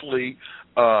simply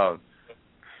our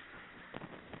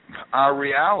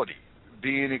reality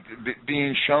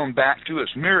being shown back to us,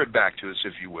 mirrored back to us,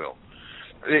 if you will.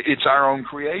 It's our own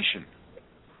creation,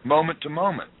 moment to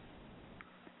moment.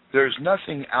 There's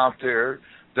nothing out there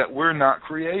that we're not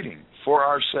creating for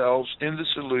ourselves in this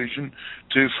illusion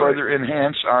to further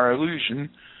enhance our illusion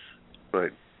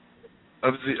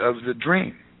of the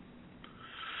dream.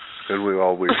 And we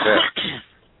always have.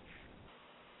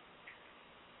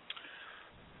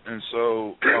 And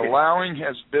so allowing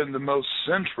has been the most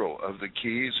central of the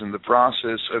keys in the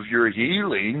process of your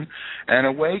healing and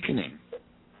awakening.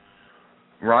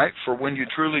 Right? For when you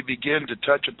truly begin to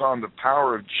touch upon the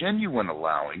power of genuine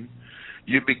allowing,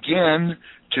 you begin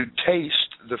to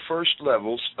taste the first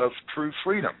levels of true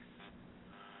freedom.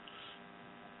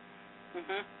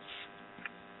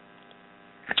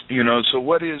 You know, so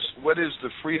what is the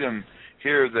freedom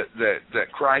here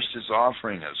that Christ is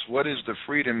offering us? What is the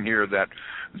freedom here that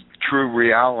true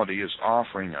reality is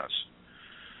offering us?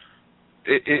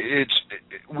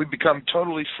 We become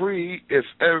totally free if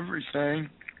everything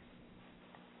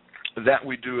that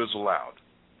we do is allowed.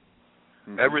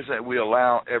 Everything, we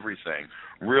allow everything,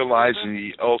 realizing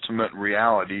the ultimate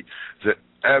reality that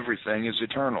everything is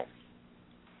eternal.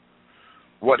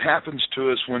 What happens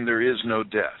to us when there is no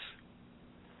death?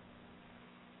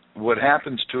 What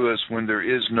happens to us when there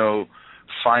is no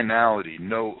finality,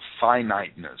 no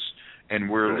finiteness, and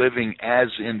we're living as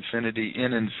infinity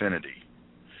in infinity,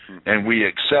 and we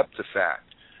accept the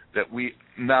fact that we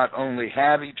not only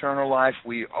have eternal life,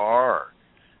 we are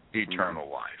eternal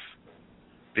life,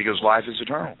 because life is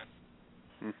eternal.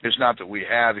 It's not that we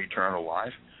have eternal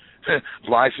life.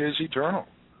 Life is eternal,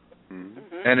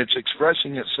 and it's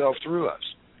expressing itself through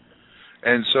us.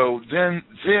 And so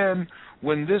then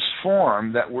when this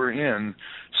form that we're in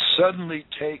suddenly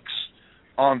takes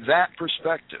on that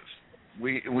perspective,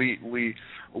 we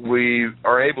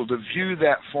are able to view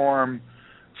that form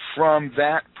from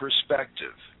that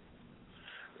perspective.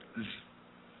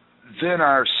 Then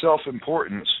our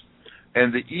self-importance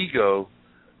and the ego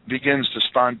begins to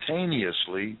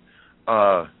spontaneously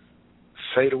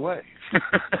fade away.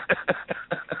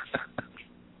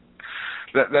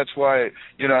 That's why,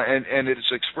 you know, and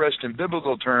it's expressed in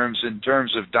biblical terms, in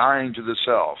terms of dying to the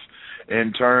self,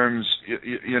 in terms,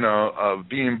 you know, of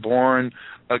being born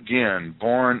again,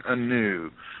 born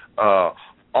anew.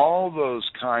 All those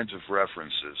kinds of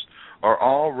references are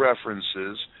all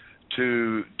references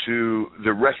to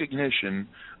the recognition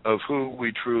of who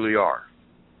we truly are.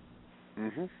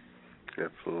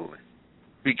 Absolutely.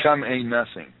 Become a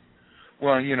nothing.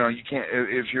 Well, you know, you can't.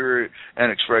 If you're an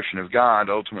expression of God,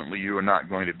 ultimately you are not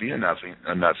going to be a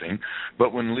nothing.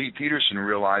 But when Lee Peterson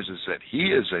realizes that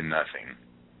he is a nothing,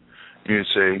 you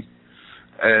see,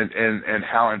 and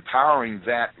how empowering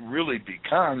that really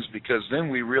becomes, because then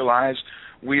we realize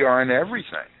we are in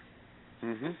everything.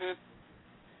 Mm-hmm.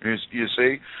 You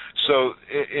see? So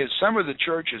in some of the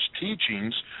church's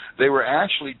teachings, they were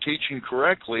actually teaching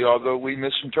correctly, although we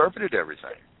misinterpreted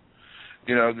everything.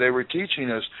 You know, they were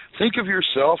teaching us, think of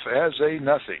yourself as a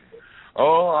nothing.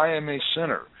 Oh, I am a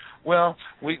sinner. Well,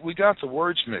 we got the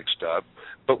words mixed up,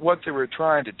 but what they were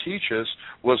trying to teach us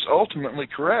was ultimately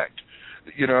correct.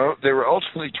 You know, they were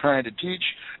ultimately trying to teach,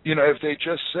 you know, if they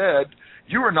just said,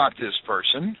 you are not this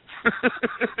person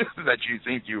that you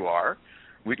think you are,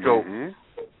 we'd go,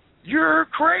 you're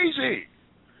crazy,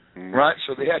 right?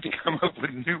 So they had to come up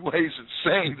with new ways of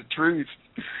saying the truth,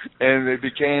 and they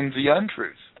became the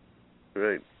untruth.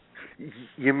 Right.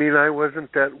 You mean I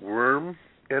wasn't that worm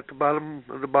at the bottom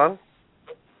of the bottle?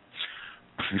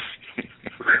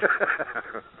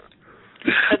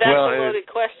 That's a loaded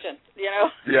question, you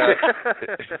know? Yeah.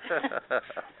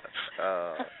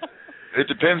 It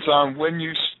depends on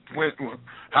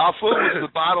how full was the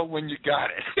bottle when you got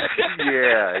it.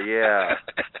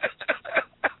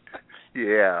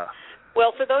 Yeah.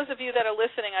 Well, for those of you that are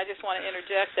listening, I just want to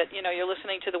interject that, you know, you're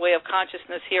listening to The Way of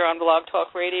Consciousness here on Blog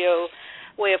Talk Radio,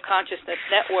 Way of Consciousness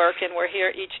Network, and we're here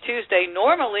each Tuesday,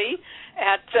 normally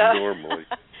at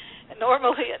 9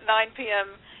 p.m.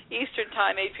 Eastern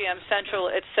Time, 8 p.m.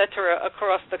 Central, etc.,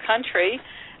 across the country,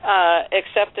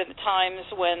 except at times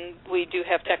when we do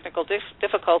have technical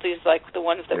difficulties like the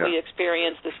ones that we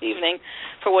experienced this evening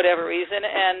for whatever reason.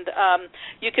 And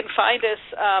you can find us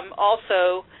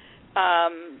also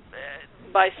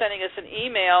by sending us an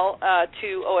email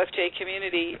to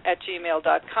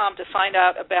ofjcommunity@gmail.com to find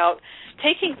out about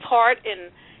taking part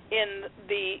in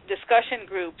the discussion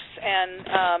groups, and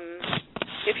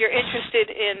if you're interested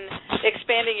in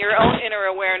expanding your own inner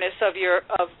awareness of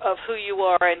who you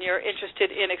are, and you're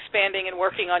interested in expanding and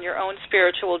working on your own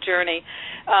spiritual journey,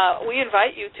 we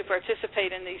invite you to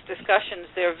participate in these discussions.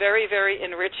 They're very, very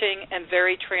enriching and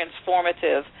very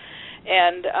transformative,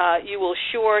 and you will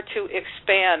sure to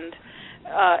expand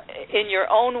in your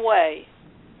own way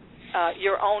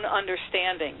your own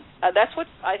understanding. That's what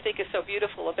I think is so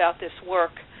beautiful about this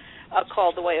work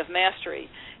called The Way of Mastery.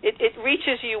 It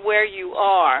reaches you where you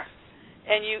are,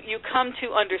 and you come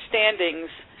to understandings.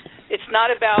 It's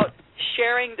not about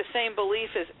sharing the same belief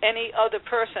as any other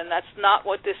person. That's not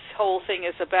what this whole thing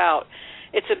is about.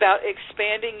 It's about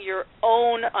expanding your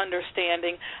own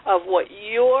understanding of what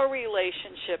your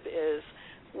relationship is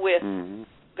with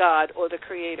God or the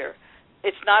Creator.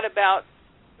 It's not about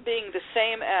being the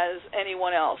same as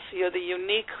anyone else. You're the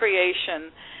unique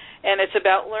creation, and it's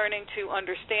about learning to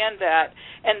understand that.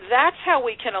 And that's how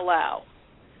we can allow.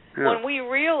 Yeah. When we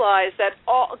realize that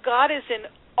God is in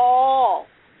all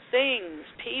things,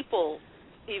 people,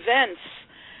 events,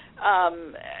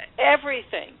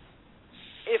 everything,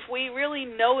 if we really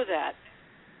know that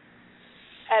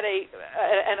at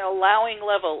an allowing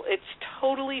level, it's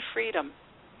totally freedom.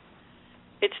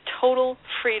 It's total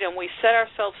freedom. We set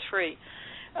ourselves free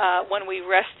when we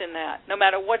rest in that, no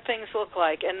matter what things look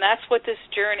like. And that's what this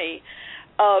journey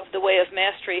of the Way of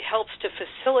Mastery helps to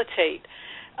facilitate.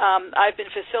 I've been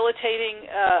facilitating,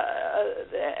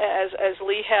 as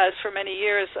Lee has for many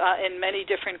years, in many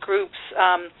different groups,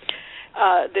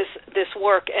 this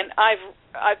work. And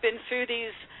I've been through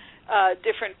these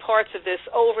different parts of this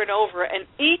over and over, and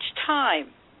each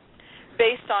time,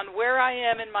 based on where I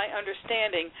am in my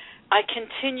understanding, I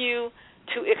continue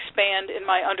to expand in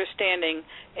my understanding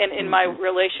and in my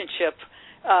relationship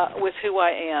with who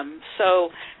I am.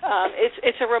 So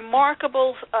it's a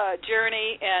remarkable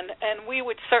journey, and we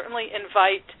would certainly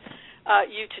invite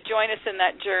you to join us in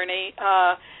that journey.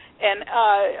 And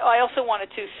I also wanted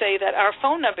to say that our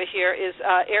phone number here is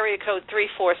area code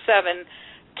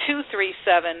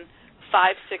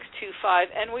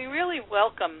 347-237-5625, and we really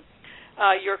welcome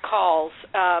your calls.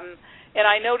 And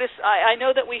I know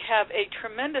that we have a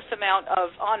tremendous amount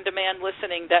of on-demand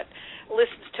listening that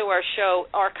listens to our show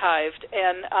archived,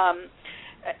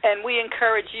 and we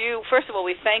encourage you. First of all,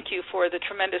 we thank you for the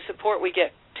tremendous support we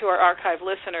get to our archive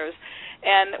listeners,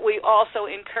 and we also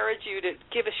encourage you to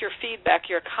give us your feedback,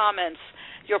 your comments,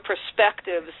 your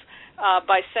perspectives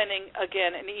by sending,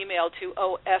 again, an email to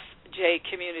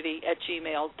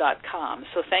ofjcommunity@gmail.com.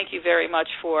 So thank you very much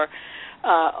for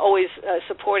always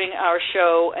supporting our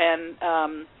show, and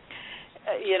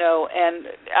and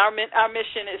our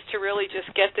mission is to really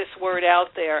just get this word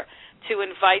out there, to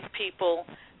invite people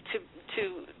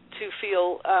to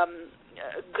feel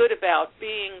good about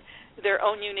being their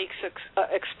own unique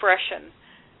expression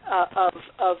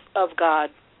of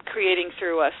God creating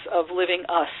through us, of living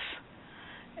us,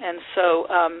 and so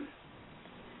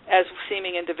as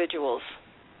seeming individuals.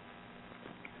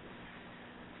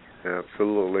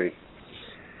 Absolutely.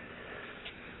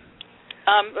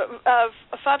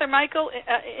 Father Michael,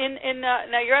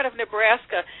 now you're out of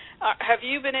Nebraska. Have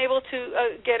you been able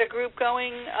to get a group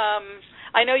going?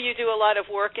 I know you do a lot of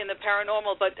work in the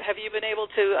paranormal, but have you been able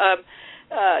to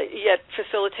yet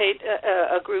facilitate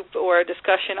a group or a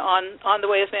discussion on the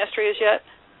Way of Mastery as yet?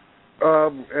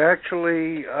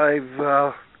 Actually,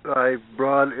 I've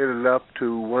brought it up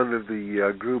to one of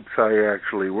the groups I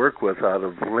actually work with out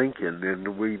of Lincoln,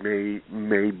 and we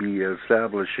may be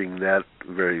establishing that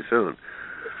very soon.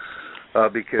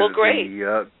 Because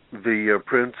the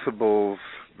principles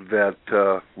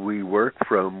that we work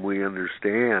from, we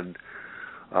understand,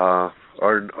 are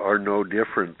no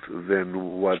different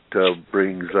than what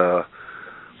brings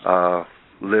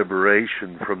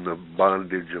liberation from the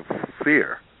bondage of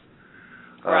fear.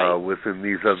 Within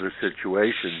these other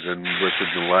situations and within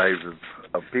the lives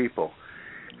of people.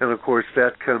 And, of course,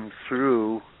 that comes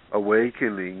through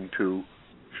awakening to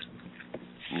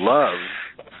love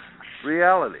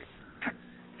reality.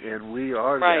 And we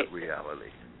are that reality.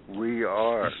 We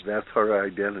are. That's our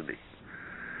identity,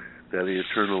 that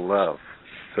eternal love.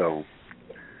 So.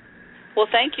 Well,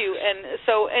 thank you. And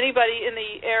so anybody in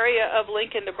the area of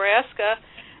Lincoln, Nebraska,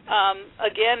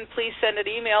 again, please send an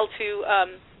email to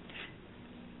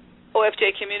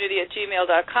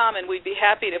ofjcommunity@gmail.com, and we'd be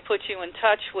happy to put you in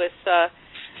touch with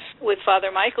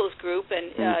Father Michael's group,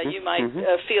 and you might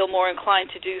feel more inclined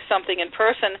to do something in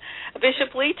person.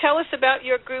 Bishop Lee, tell us about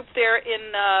your group there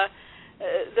in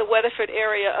the Weatherford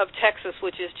area of Texas,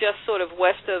 which is just sort of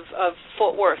west of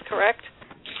Fort Worth, correct?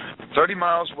 30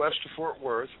 miles west of Fort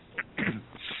Worth,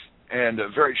 and a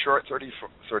very short 30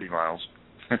 miles.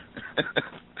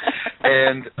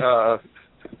 And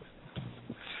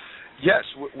yes,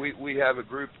 we have a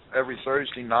group every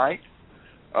Thursday night.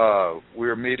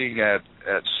 We're meeting at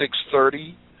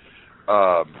 6:30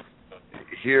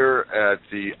 here at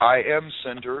the IM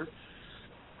Center,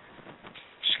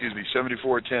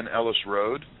 7410 Ellis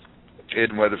Road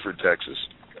in Weatherford, Texas.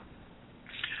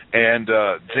 And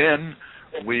then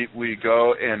we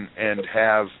go and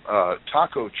have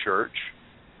Taco Church,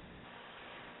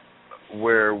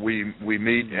 where we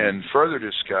meet and further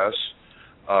discuss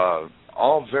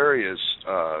all various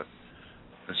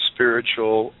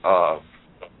spiritual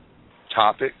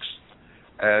topics,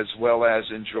 as well as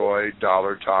enjoy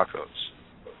dollar tacos.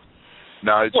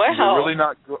 Now,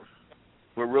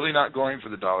 we're really not going for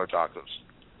the dollar tacos.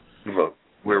 No.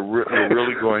 We're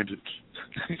really going to.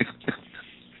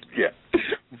 Yeah.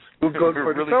 We're going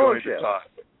for the fellowship.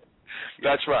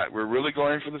 That's right. We're really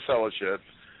going for the fellowship,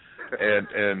 and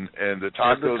the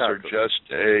tacos are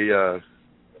just a.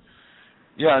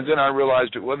 Yeah, and then I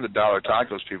realized it wasn't the dollar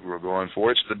tacos people were going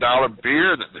for. It's the dollar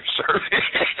beer that they're serving.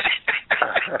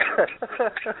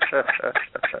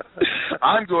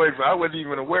 I wasn't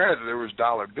even aware that there was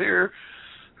dollar beer.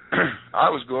 I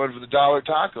was going for the dollar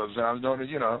tacos, and I was knowing,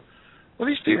 well,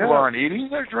 these people aren't eating,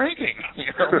 they're drinking.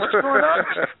 What's going on?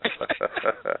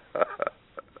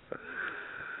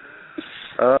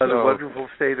 The wonderful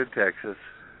state of Texas.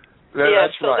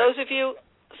 That's so right.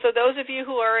 Those of you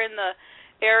who are in the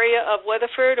area of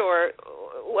Weatherford or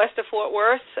west of Fort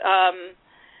Worth,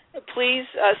 please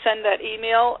send that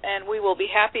email, and we will be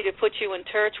happy to put you in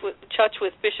touch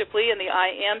with Bishop Lee and the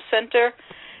IM Center,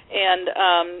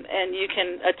 and you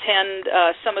can attend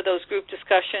some of those group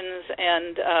discussions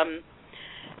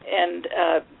and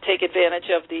take advantage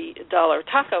of the dollar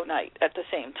taco night at the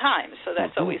same time. So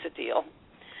that's always a deal.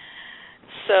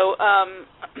 So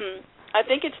I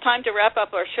think it's time to wrap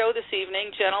up our show this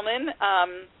evening, gentlemen.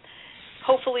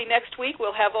 Hopefully next week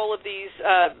we'll have all of these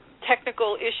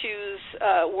technical issues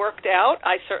worked out.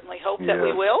 I certainly hope that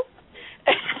we will.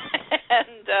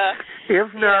 And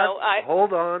if not,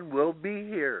 hold on, we'll be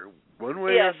here. One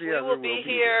way or the other, we will be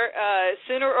here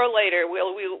sooner or later.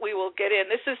 We will get in.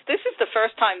 This is the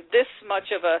first time this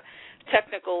much of a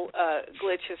technical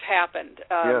glitch has happened.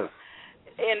 Yes.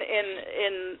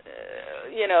 In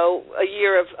a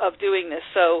year of doing this.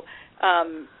 So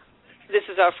this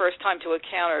is our first time to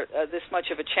encounter this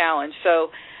much of a challenge.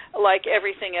 So like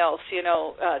everything else,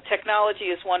 technology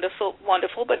is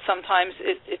wonderful, but sometimes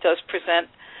it does present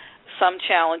some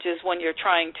challenges when you're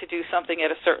trying to do something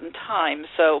at a certain time.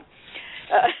 So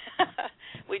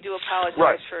we do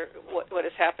apologize for what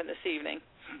has happened this evening.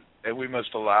 And we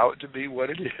must allow it to be what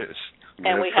it is.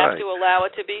 And we have to allow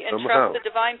it to be, and trust the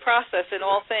divine process in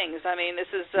all things. I mean, this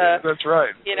is... that's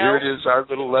right. Here it is, our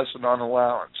little lesson on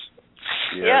allowance.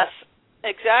 Yes,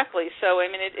 exactly. So, I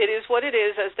mean, it is what it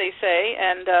is, as they say,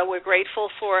 and we're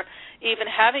grateful for even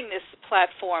having this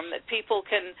platform that people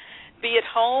can be at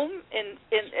home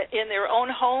in their own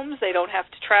homes. They don't have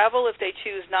to travel if they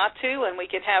choose not to, and we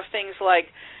can have things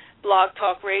like Blog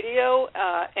Talk Radio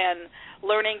and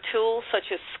learning tools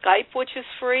such as Skype, which is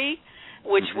free,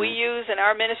 which we use in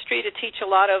our ministry to teach a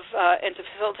lot of and to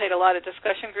facilitate a lot of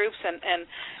discussion groups and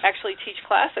actually teach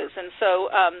classes. And so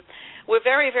we're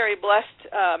very, very blessed.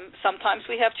 Sometimes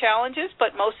we have challenges,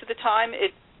 but most of the time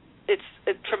it's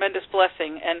a tremendous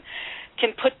blessing and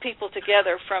can put people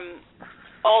together from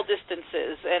all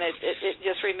distances, and it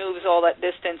just removes all that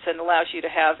distance and allows you to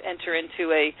enter into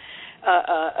a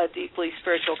deeply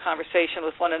spiritual conversation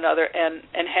with one another, and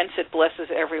hence it blesses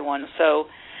everyone. So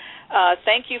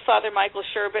thank you, Father Michael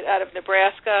Sherbet out of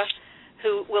Nebraska,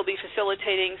 who will be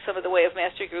facilitating some of the Way of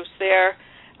Mastery groups there.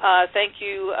 Thank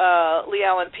you, Lee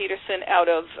Allen Peterson out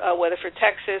of Weatherford,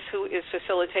 Texas, who is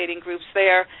facilitating groups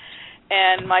there.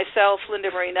 And myself,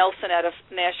 Linda Marie Nelson out of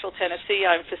Nashville, Tennessee,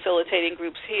 I'm facilitating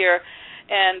groups here.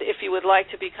 And if you would like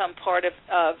to become part of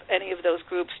any of those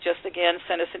groups, just again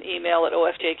send us an email at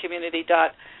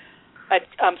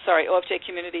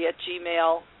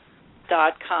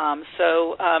ofjcommunity@gmail.com.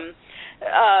 So,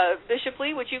 Bishop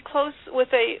Lee, would you close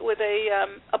with a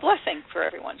blessing for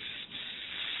everyone?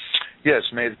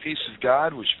 Yes, may the peace of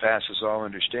God, which passes all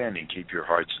understanding, keep your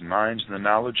hearts and minds in the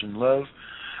knowledge and love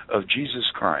of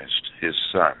Jesus Christ, His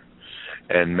Son.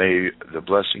 And may the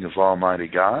blessing of Almighty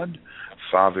God,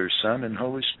 Father, Son, and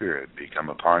Holy Spirit be come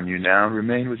upon you now and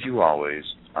remain with you always.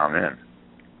 Amen.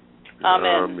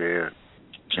 Amen. Amen.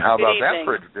 How about Good that evening.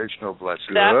 for additional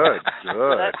blessing? Good.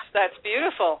 That's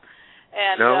beautiful.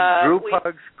 And now, group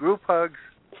hugs. Group hugs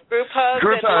Group and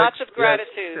hugs, lots of yes.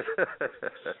 gratitude.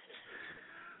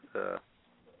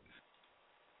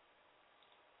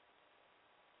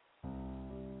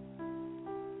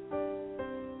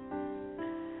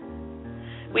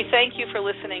 We thank you for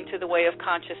listening to The Way of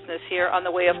Consciousness here on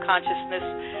the Way of Consciousness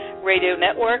Radio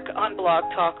Network on Blog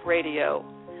Talk Radio.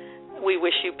 We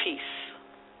wish you peace.